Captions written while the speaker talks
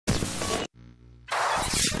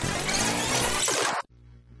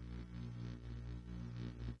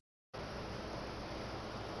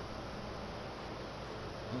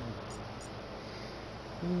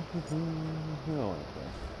No one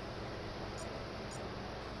there.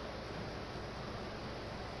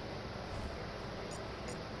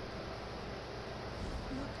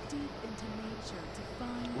 Look deep into nature to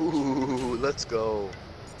find. Ooh, let's go.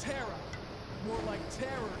 Terra. More like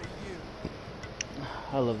terror to you.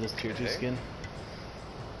 I love this tier 2 Okay. skin.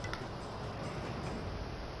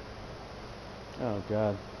 Oh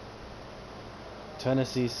god.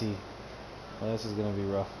 Tennessee C. Well, this is gonna be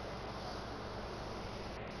rough.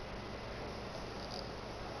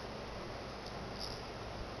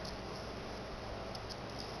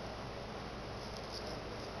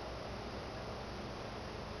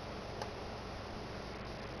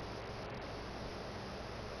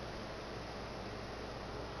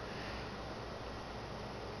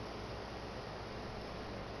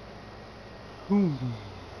 Damn,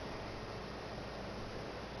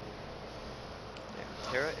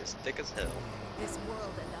 Terra is thick as hell. This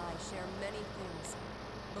world and I share many things.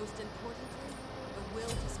 Most importantly, the will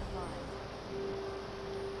to survive.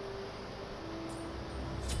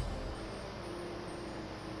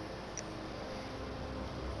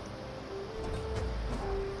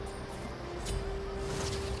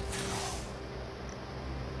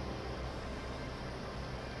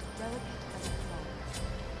 Delicate as a flower.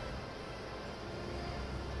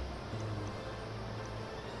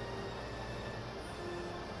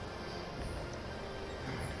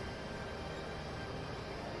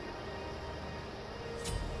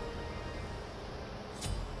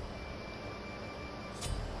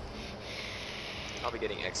 I'll be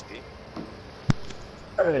getting XP.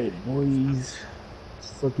 Alright, boys.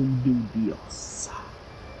 Let's fucking do this.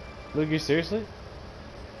 Look, you seriously?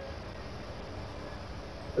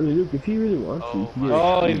 I mean, look, if you really want to, you Oh can my get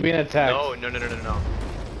Oh, a he's key. being attacked. No.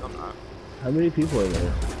 I'm not. How many people are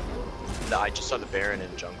there? I just saw the Baron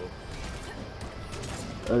in jungle.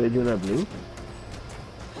 Are they doing that blue?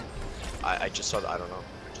 I just saw the, I don't know.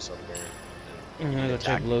 I just saw the Baron. I'm gonna go check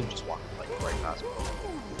Attacked blue. me, just walked like right past me.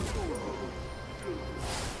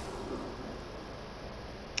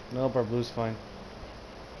 Nope, our blue's fine.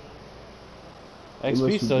 It must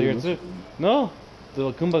be XP still here blue. too. No!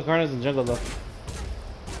 The Kumba Karna's in jungle though.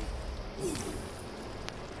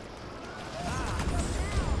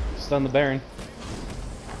 Stun the Baron.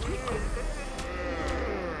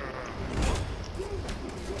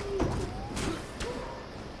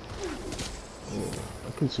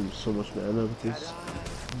 I consume so much mana with this.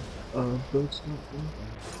 Build stuff.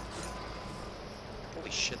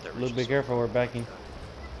 Holy shit, that Look, be careful, we're backing.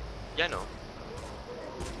 Yeah, I know.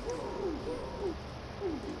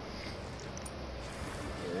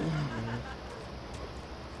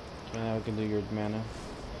 Now we can do your mana.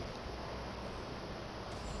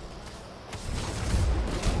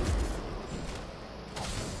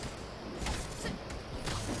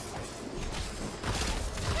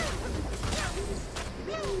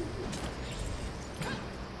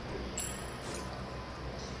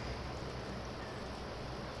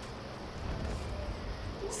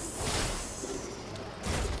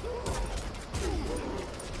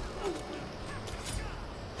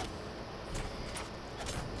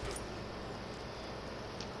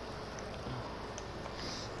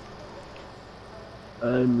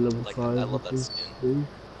 I'm level Like, 5 I love with that this skin. thing.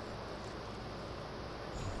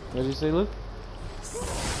 What did you say, Luke?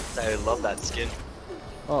 I love that skin.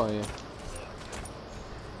 Oh, yeah.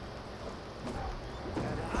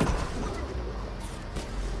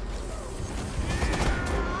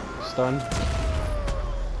 Stun.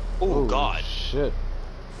 Oh god. Shit.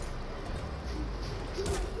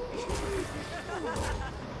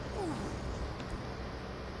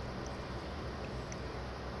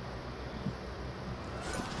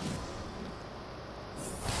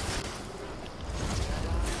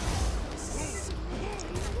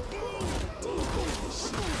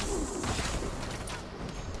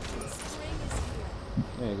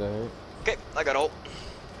 There you go, Harry. Okay, I got ult.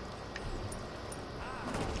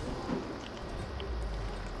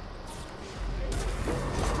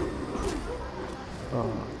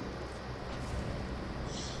 Oh.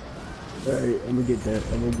 Alright, I'm gonna get that.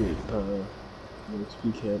 I'm gonna get,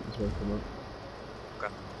 speed camp is gonna come up.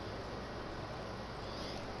 Okay.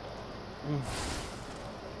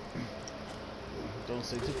 Don't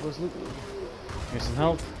stay too close, Luke. Here's some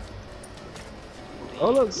help.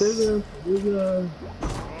 Oh look, there's a...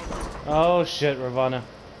 Oh shit, Ravana.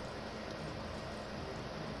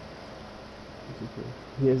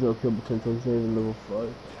 He has no kill potential, he's not even level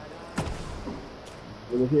 5.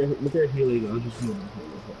 Well, if they're healing, I'll just heal them.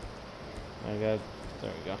 I got.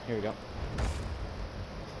 There we go. Here we go.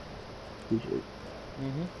 Appreciate it.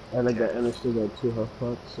 Mm-hmm. And I still got 2 health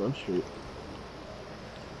pots, so I'm straight.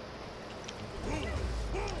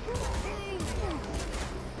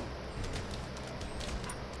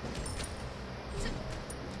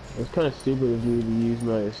 It's kind of stupid of me to use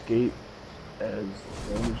my escape as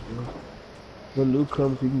damage though. When Luke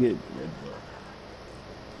comes, we can get red bar.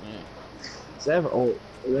 Yeah. So I have ult,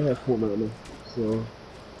 and I have 4 mana, so...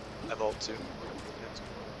 I have ult too.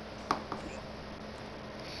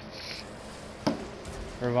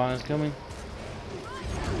 Ravana's coming.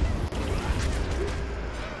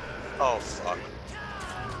 Oh fuck.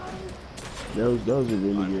 That was a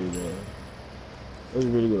really good, that was a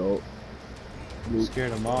really good ult.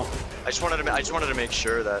 Scared him off. I just wanted to make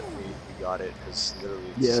sure that we got it, because literally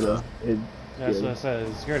it's, Yeah, no, That's what I said.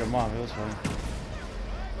 It scared him off. It was fine.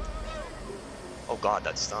 oh god,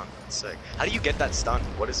 that stun. That's sick. How do you get that stun?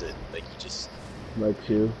 What is it? Like you just... like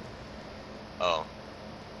 2. Oh.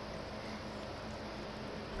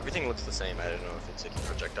 Everything looks the same. I don't know if it's like a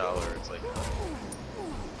projectile or it's like...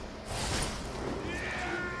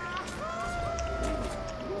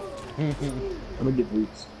 I'm gonna get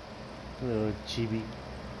boots. Little chibi.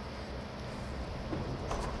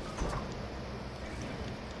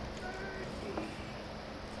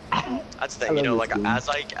 That's the thing, you know, like as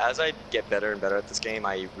I get better and better at this game,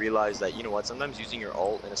 I realize that, you know what, sometimes using your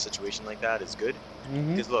ult in a situation like that is good.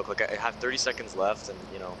 Because look, like I have 30 seconds left, and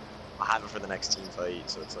you know, I have it for the next team fight,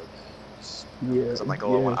 so it's like, Yeah. so I'm like,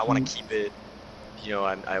 oh, I want to keep it, you know,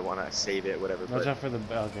 I want to save it, whatever. Watch But out for the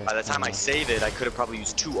okay. by the time I save it, I could have probably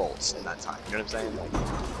used 2 ults in that time. You know what I'm saying? Like,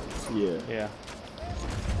 Yeah. Yeah.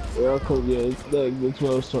 Yeah, cool. Yeah, it's like that's why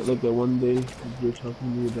I was talking like that one day you were talking to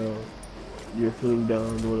me about you're feeling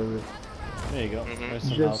down or whatever. There you go. There's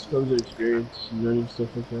some Just help. comes with experience, learning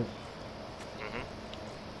stuff like that.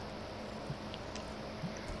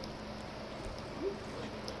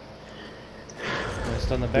 Gonna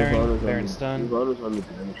stun the Baron. Baron stun. Ravana's on the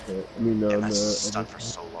damage cut. I mean, and on that's the stunned for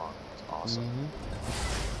so long. It's awesome.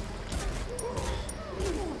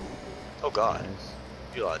 Oh god, Nice.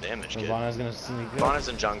 you do a lot of damage, kid. Ravana's gonna sneak up. Ravana's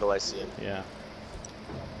in jungle, I see him. Yeah.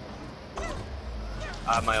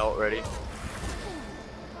 I have my ult ready.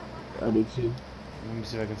 I do too. Let me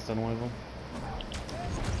see if I can stun one of them.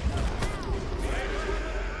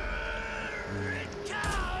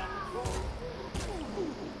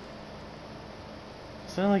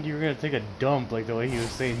 Sounded like you were gonna take a dump, like the way he was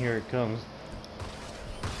saying, "Here it comes."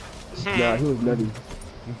 Nah, he was nutty.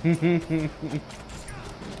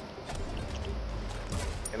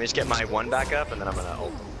 Let me just get my 1 back up, and then I'm gonna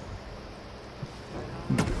ult him.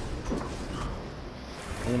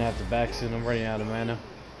 I'm gonna have to back soon. I'm running out of mana.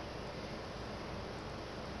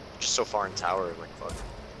 Just so far in tower, like fuck.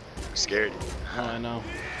 I'm scared. Oh, I know.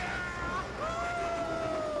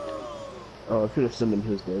 Oh, I could have summoned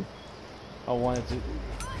his dead. I wanted to.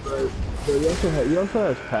 But he also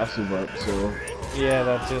has passive up, so Yeah,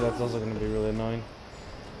 that too. That's also gonna be really annoying.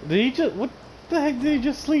 Did he just? What the heck did he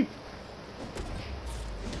just sleep?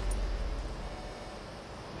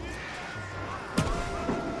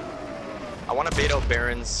 I want to bait out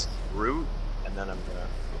Baron's root, and then I'm gonna.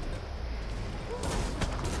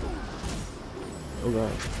 oh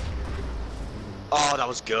god. Oh, that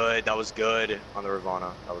was good. That was good on the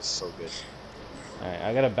Ravana. That was so good. Alright,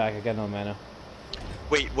 I got it back. I got no mana.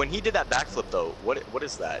 Wait, when he did that backflip though, what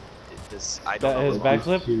is that? I That don't his know.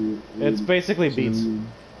 backflip? It's basically beats. Two.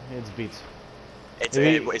 It's beats.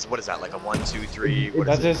 It's what is that? Like a 1, 2, 3? What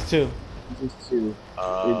is That's it? his too. Just 2. It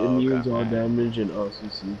Oh, immunes okay. all damage and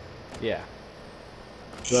OCC. Yeah.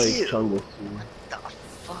 It's like Ew. Chungus too. What the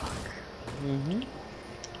fuck? Mm-hmm.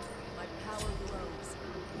 My power grows.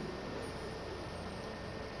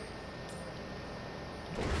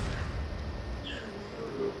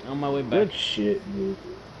 On my way back. Good shit, dude.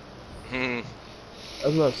 Hmm. I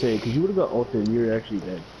was about to say, because you would have got ulted and you're actually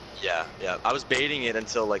dead. Yeah, yeah. I was baiting it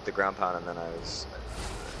until like the ground pound, and then I was.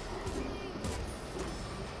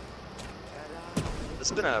 This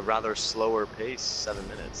has been a rather slower pace. 7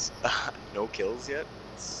 minutes. No kills yet.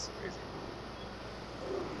 It's crazy.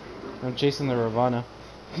 I'm chasing the Ravana.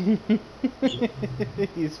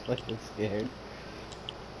 He's fucking scared.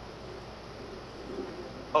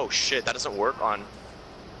 Oh, Oh shit, that doesn't work on.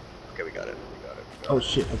 Okay, we got it. We got it. We got Oh it.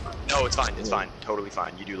 shit. No, it's fine. It's fine. Totally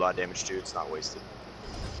fine. You do a lot of damage too. It's not wasted.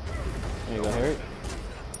 There you go, Harry.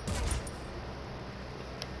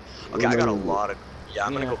 Okay, I got a lot of. Yeah,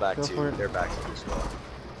 I'm gonna Yeah, go back go for to. it. They're back to as well.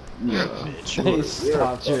 Yeah. Bitch. They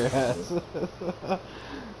stopped your ass.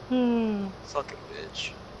 Fucking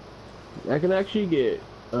bitch. I can actually get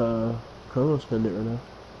Chronos Pendant right now.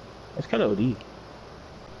 That's kind of OD.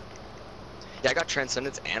 Yeah, I got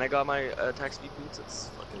Transcendence and I got my attack speed boots. It's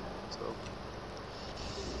fucking so.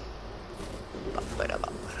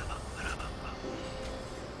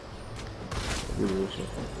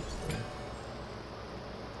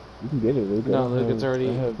 You can get it, Luke. No, Luke, it's already.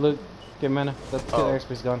 I have, Luke, get mana. That's the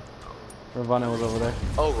airspace gone. Ravana was over there.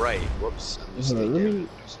 Oh right. Whoops. I'm just hold on, thinking.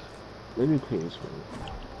 let me clear this for you.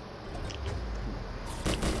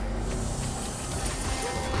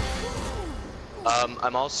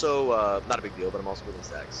 I'm also not a big deal, but I'm also building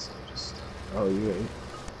stacks. So just. Oh, you're right.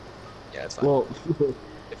 Yeah, it's fine. Well,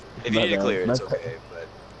 if you need to clear, it's okay. But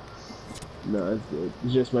no, it's good.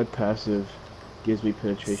 It's just my passive gives me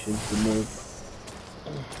penetration for more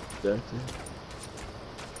stacks.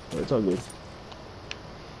 Oh, it's all good.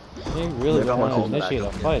 They really Yeah, don't my want to ult's initiate a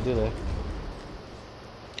back up, fight, do they?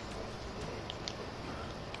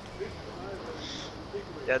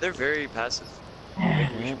 yeah, they're very passive.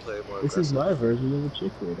 Maybe we should play more This aggressive. is my version of a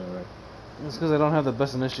chick raid, alright. It's because I don't have the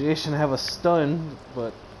best initiation. I have a stun,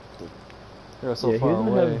 but they're so Yeah, he far doesn't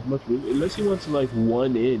away. have much room, unless he wants to like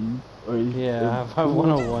one in, or Yeah, or I he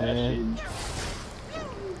want a wants to one dash in.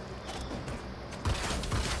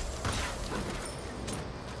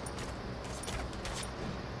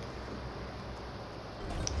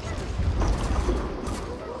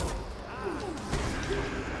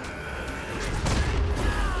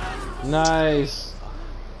 Nice.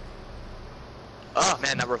 Oh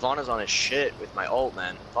man, that Ravana's on his shit with my ult,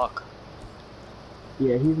 man. Fuck.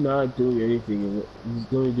 Yeah, he's not doing anything.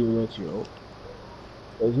 He's only doing that to your ult.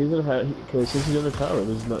 Like, he's gonna have, because since he's on the tower,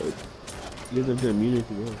 there's not, he doesn't have to immune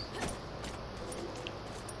anything else.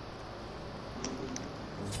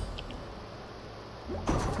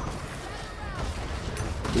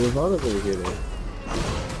 Ravana's gonna get it.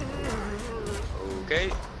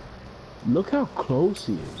 Okay. Look how close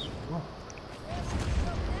he is. Wow.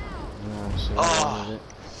 Oh, shit, I Oh. wanted it.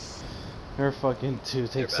 Her fucking two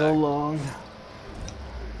take You're so back. long.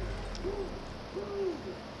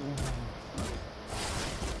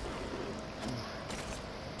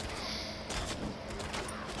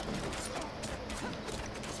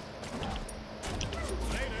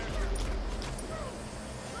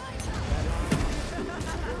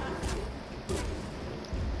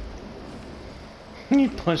 He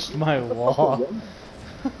punched my wall.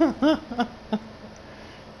 Okay,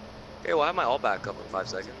 well I have my ult back up in 5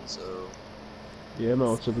 seconds, so. Yeah, my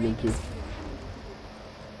ult's up again too.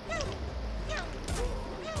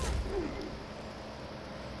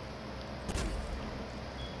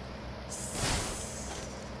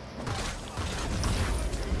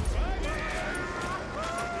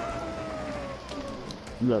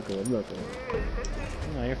 I'm not gonna.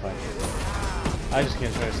 No, you're fine. I just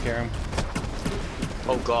can't try to scare him.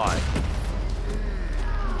 Oh god.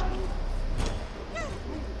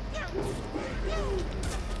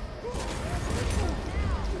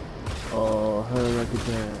 Oh, how did I get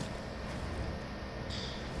that?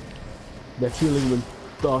 That feeling when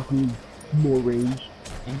thought needs more range.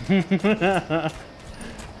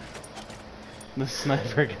 The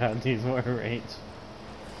sniper god needs more range.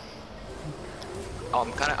 Oh,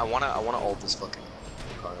 I wanna ult this fucking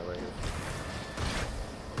corner right here.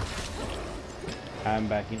 I'm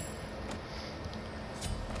backing.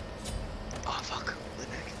 Oh fuck. The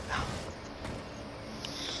neck. Ow.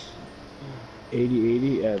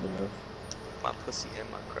 80-80, add enough. My pussy and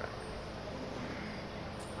my crack.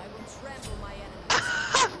 I will trample my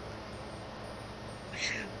enemies.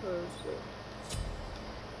 Oh shit.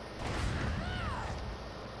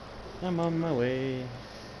 I'm on my way.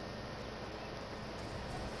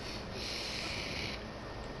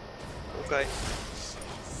 Okay.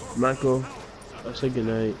 Michael, I'll say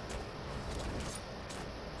goodnight.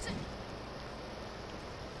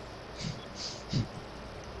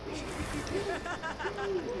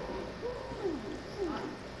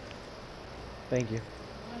 Thank you.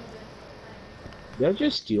 Did I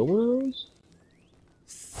just steal one of those?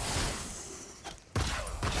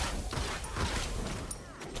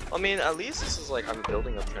 I mean, at least this is like I'm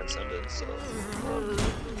building up Transcendence, so.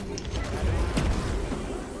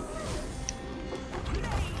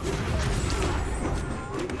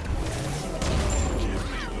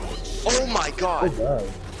 Oh my god!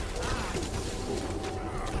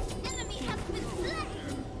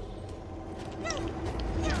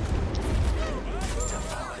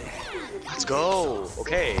 Let's go!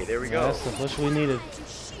 Okay, there we go. That's the push we needed.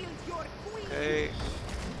 Okay.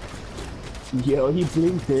 Yo, he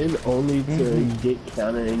blinked in only to get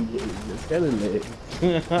counter engaged. It's kind of lit.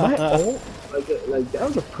 My ult, like that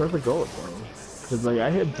was a perfect ult, bro. Cause like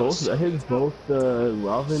I hit both the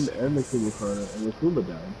Robin and the King corner, and the Kuma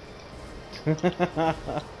died.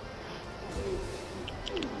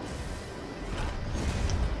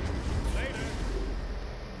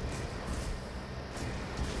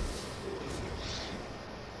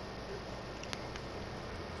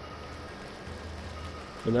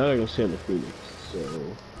 And now I can stay on the Phoenix, so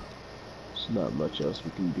Not much else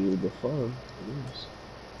we can do but farm. Yes.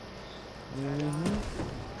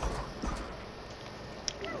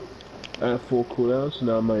 I have full cooldown, so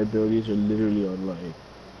now my abilities are literally on like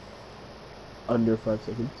under 5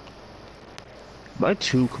 seconds. My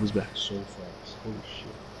 2 comes back so fast. Holy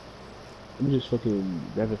shit. I'm just fucking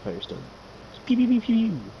rapid fire stun. Pew pew pew pew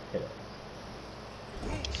pew. Head ass.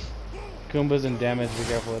 Goombas and damage, be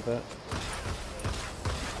careful with that.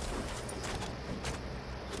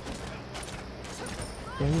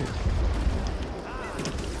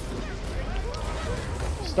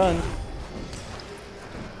 Stun.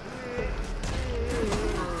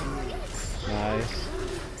 Nice.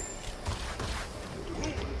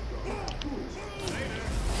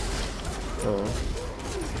 Oh.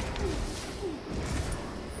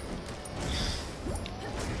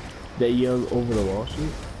 That young over the wall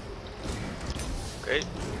shoot? Great.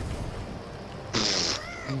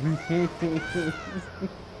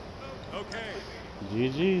 Okay.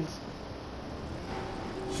 GG's.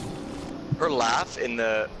 Her laugh in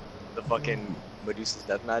the fucking Medusa's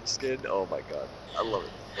deathmatch skin. Oh my god, I love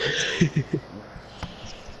it.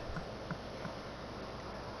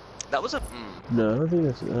 That was a. No, I don't think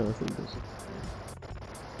that's. I don't think that's.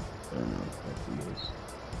 I don't know. I think it is.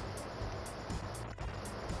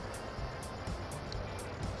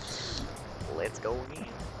 Let's go in.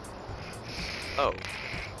 Oh.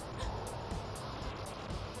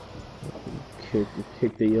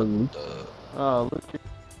 Kick the young Luke. Oh, look.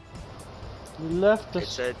 We left It us.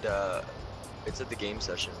 said the game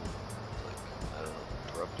session. Like, I don't know,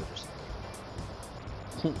 interrupted or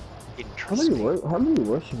something. How many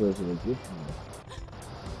worshippers did I get from that?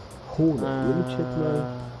 Hold on, let me check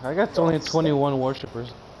my. I got only 21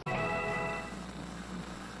 worshippers.